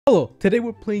Hello, today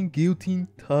we're playing Guillotine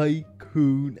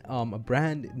Tycoon, a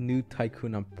brand new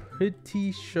Tycoon. I'm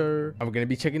pretty sure we're gonna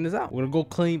be checking this out. We're gonna go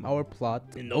claim our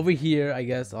plot, and over here, I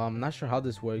guess, I'm not sure how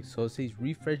this works. So it says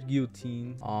refresh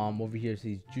Guillotine. Over here it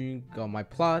says drink my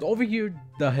plot. Over here,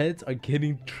 the heads are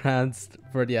getting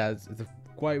transferred. Yeah, it's a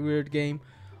quite weird game.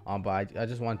 But I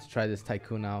just wanted to try this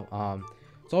Tycoon out.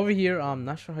 So over here, I'm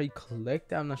not sure how you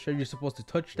collect it. I'm not sure you're supposed to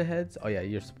touch the heads. Oh yeah,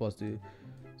 you're supposed to.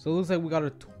 So it looks like we got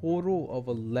a total of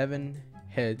 11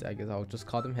 heads. I guess I'll just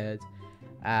call them heads.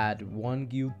 Add one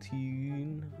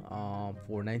guillotine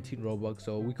for 19 Robux.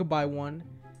 So we could buy one.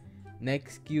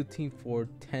 Next guillotine for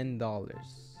 $10.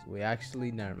 We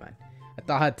actually, never mind. I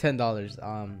thought I had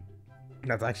 $10.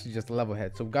 That's actually just a level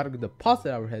head. So we gotta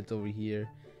deposit our heads over here.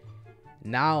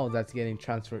 Now that's getting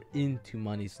transferred into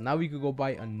money. So now we could go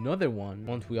buy another one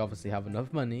once we obviously have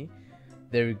enough money.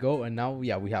 There we go. And now,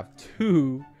 yeah, we have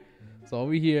two. So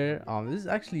over here, this is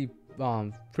actually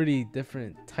pretty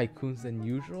different tycoons than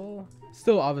usual.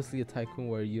 Still obviously a tycoon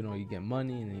where, you know, you get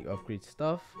money and then you upgrade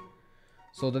stuff.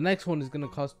 So the next one is gonna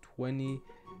cost $20.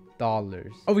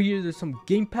 Over here there's some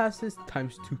game passes,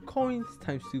 ×2 coins,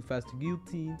 ×2 faster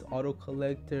guillotines, auto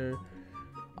collector,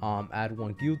 add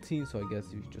one guillotine. So I guess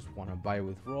if you just want to buy it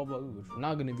with Robux, which we're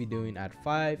not going to be doing, add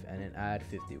 5 and then add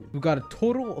 50. We've got a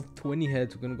total of 20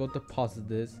 heads. We're going to go deposit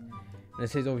this. And it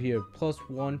says over here,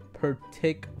 +1 per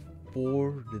tick,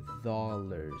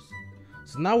 $4.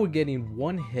 So now we're getting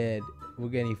one head. We're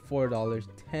getting $4,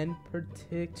 10 per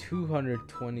tick,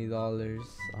 $220.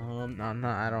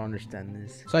 I don't understand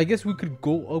this. So I guess we could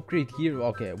go upgrade here.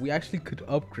 Okay, we actually could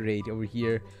upgrade over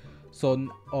here. So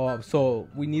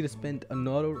we need to spend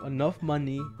enough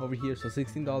money over here. So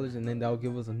 $16, and then that'll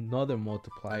give us another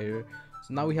multiplier.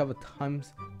 So now we have a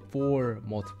 ×4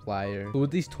 multiplier. So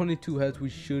with these 22 heads, we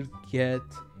should get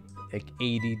like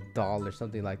 $80,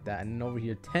 something like that. And then over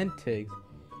here, 10 ticks,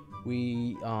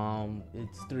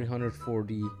 it's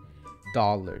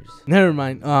 $340. Never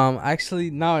mind.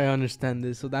 Actually, now I understand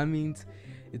this. So that means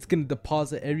it's gonna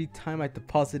deposit every time I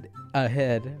deposit a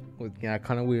head. Yeah,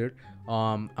 kind of weird.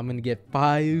 I'm gonna get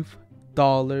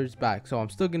 $5 back. So I'm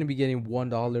still gonna be getting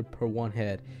 $1 per one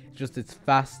head. Just it's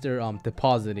faster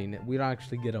depositing it. We don't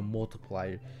actually get a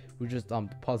multiplier. We're just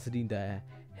depositing the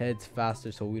heads faster,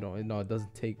 so we don't, you know, it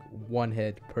doesn't take one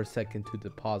head per second to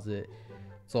deposit.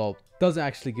 So it doesn't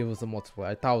actually give us a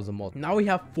multiplier. I thought it was a multiplier. Now we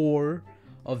have 4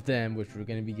 of them, which we're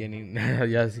gonna be getting.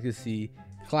 As you can see,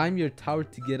 climb your tower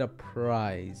to get a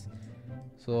prize.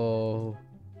 So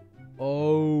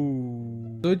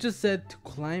so it just said to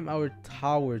climb our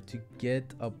tower to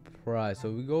get a prize.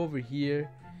 So we go over here.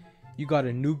 You got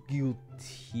a new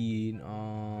guillotine.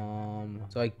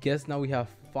 So I guess now we have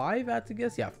 5. I had to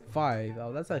guess. Yeah, 5.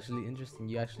 Oh, that's actually interesting.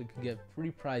 You actually could get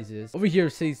free prizes. Over here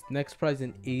it says next prize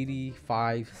in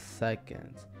 85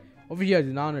 seconds. Over here I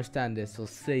do not understand this. So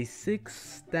say 6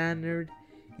 standard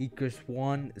equals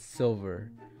 1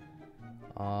 silver.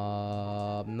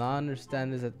 Not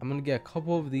understand this. I'm gonna get a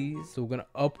couple of these. So we're gonna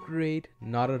upgrade.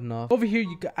 Not enough. Over here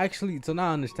you can actually, so now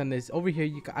I understand this. Over here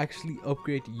you can actually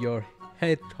upgrade your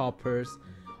head choppers,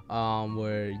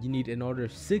 where you need in order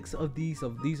 6 of these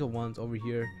are ones over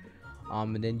here,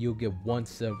 and then you'll get 1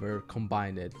 silver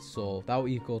combined. So that will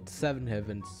equal 7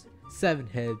 heads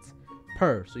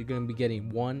per. So you're gonna be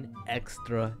getting 1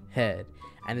 extra head,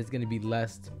 and it's gonna be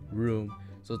less room.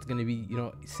 So it's gonna be, you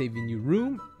know, saving you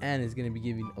room, and it's gonna be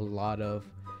giving a lot of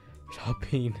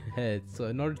chopping heads. So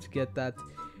in order to get that,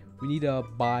 we need to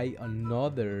buy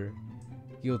another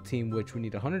guillotine, which we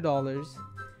need $100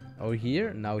 over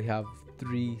here. Now we have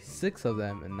 6 of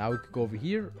them, and now we could go over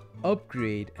here,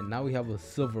 upgrade, and now we have a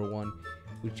silver one,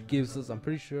 which gives us, I'm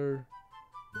pretty sure,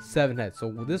 7 heads. So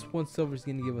with this one silver is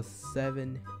gonna give us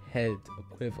 7 head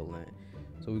equivalent.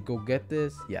 So we go get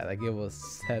this. Yeah, that gave us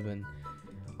 7.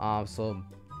 So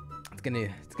it's gonna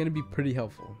be pretty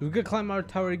helpful. We could climb our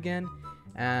tower again,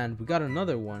 and we got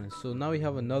another one. So now we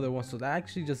have another one. So that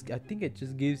actually I think it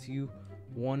just gives you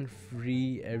 1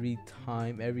 free every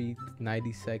time, every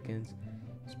 90 seconds.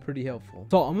 It's pretty helpful.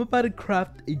 So I'm about to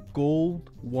craft a gold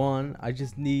one. I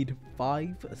just need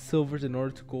 5 silvers in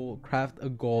order to go craft a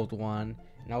gold one,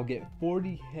 and I'll get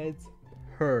 40 heads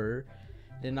per.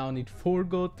 Then I'll need 4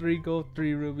 gold, 3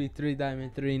 ruby, 3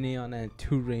 diamond, 3 neon, and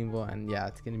 2 rainbow. And yeah,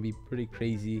 it's gonna be pretty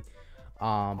crazy.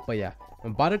 But yeah,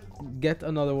 I'm about to get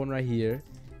another one right here.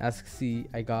 As you can see,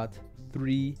 I got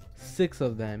 6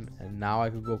 of them, and now I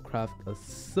could go craft a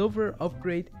silver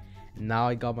upgrade. Now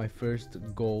I got my first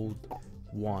gold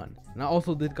one, and I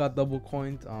also did got double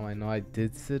coins. I know I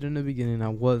did sit in the beginning, I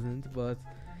wasn't, but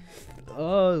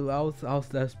Oh, I was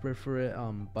desperate for it.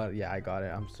 But yeah, I got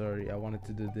it. I'm sorry. I wanted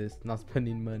to do this, not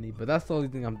spending money, but that's the only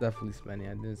thing I'm definitely spending.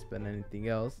 I didn't spend anything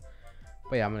else.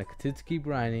 But yeah, I'm gonna continue to keep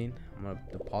grinding. I'm gonna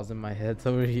deposit my heads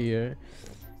over here,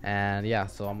 and yeah,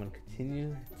 so I'm gonna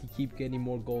continue to keep getting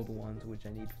more gold ones, which I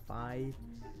need 5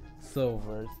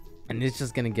 silvers, and it's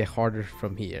just gonna get harder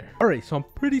from here. All right, so I'm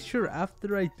pretty sure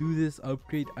after I do this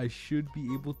upgrade, I should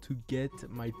be able to get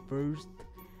my first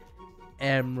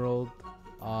emerald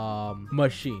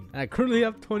machine. And I currently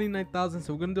have 29,000,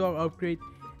 so we're gonna do our upgrade,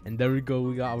 and there we go.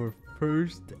 We got our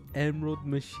first emerald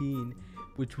machine,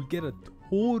 which we get a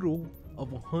total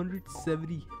of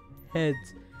 170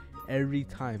 heads every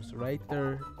time. So right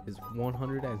there is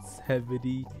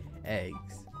 170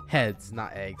 heads,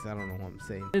 not eggs. I don't know what I'm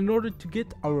saying. In order to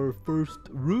get our first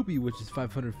ruby, which is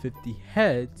 550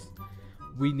 heads,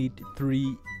 we need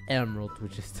 3 emeralds,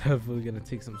 which is definitely gonna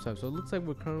take some time. So it looks like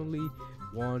we're currently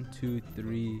 1 2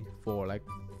 3 4, like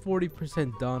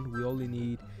 40% done. We only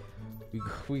need,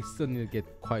 we still need to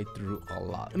get quite through a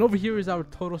lot. And over here is our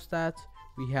total stats.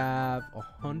 We have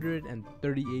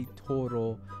 138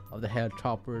 total of the head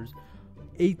choppers,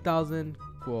 8,000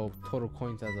 total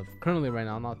coins as of currently right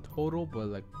now, not total, but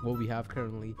like what we have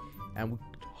currently, and we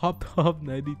hopped up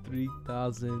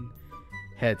 93,000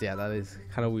 heads. Yeah, that is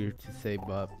kind of weird to say,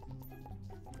 but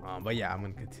yeah, I'm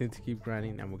gonna continue to keep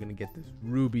grinding, and we're gonna get this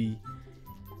ruby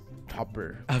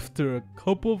chopper after a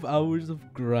couple of hours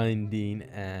of grinding.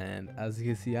 And as you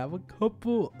can see, I have a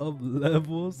couple of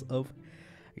levels of,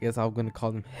 I guess I'm gonna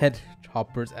call them head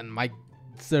choppers, and my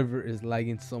server is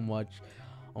lagging so much.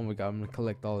 Oh my god, I'm gonna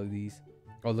collect all of these.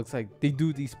 Oh, it looks like they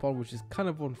do despawn, which is kind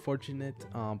of unfortunate,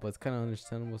 but it's kind of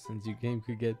understandable since your game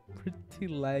could get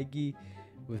pretty laggy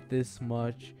with this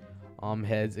much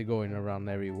heads going around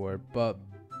everywhere. But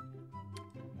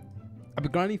I've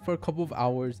been grinding for a couple of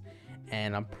hours,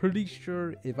 and I'm pretty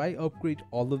sure if I upgrade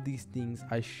all of these things,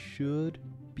 I should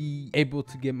be able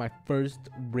to get my first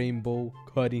rainbow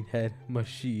cutting head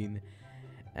machine.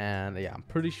 And yeah, I'm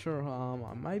pretty sure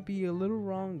I might be a little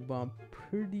wrong, but I'm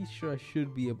pretty sure I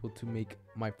should be able to make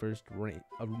my first ruby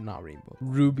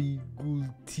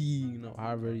guillotine, or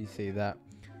however you say that.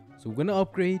 So we're gonna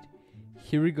upgrade.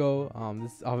 Here we go.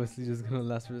 This is obviously just gonna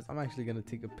last for this. I'm actually gonna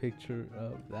take a picture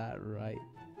of that right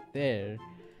there.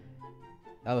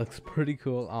 That looks pretty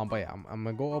cool. But yeah, I'm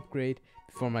gonna go upgrade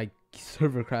before my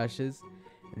server crashes.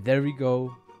 And there we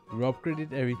go. We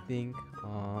upgraded everything.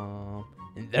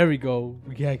 And there we go.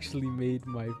 We actually made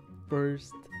my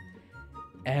first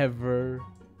ever,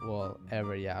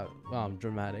 yeah,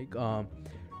 dramatic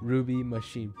ruby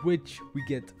machine, which we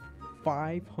get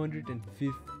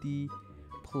 550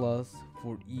 plus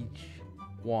for each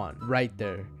one right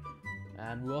there.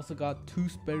 And we also got 2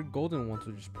 spare golden ones,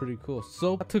 which is pretty cool.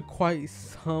 So that took quite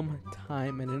some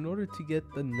time, and in order to get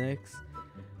the next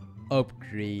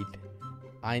upgrade,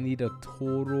 I need a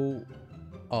total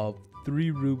of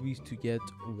 3 rubies to get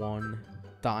 1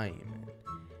 diamond,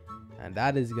 and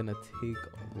that is gonna take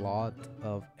a lot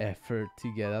of effort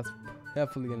to get. That's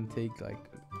definitely gonna take like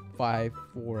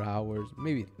 4 hours,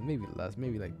 maybe less,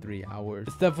 maybe like 3 hours.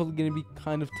 It's definitely gonna be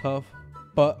kind of tough,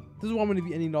 but this is what I'm gonna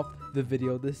be ending off the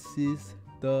video. This is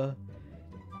the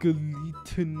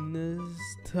Guillotine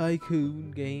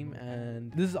Tycoon game,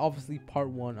 and this is obviously part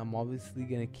 1. I'm obviously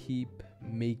gonna keep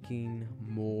making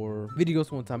more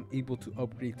videos once I'm able to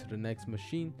upgrade to the next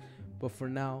machine, but for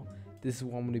now, this is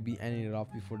what I'm going to be ending it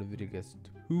off before the video gets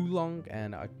too long,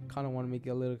 and I kind of want to make it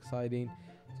a little exciting.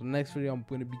 So next video, I'm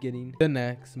going to be getting the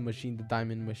next machine, the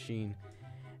diamond machine,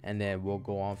 and then we'll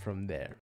go on from there.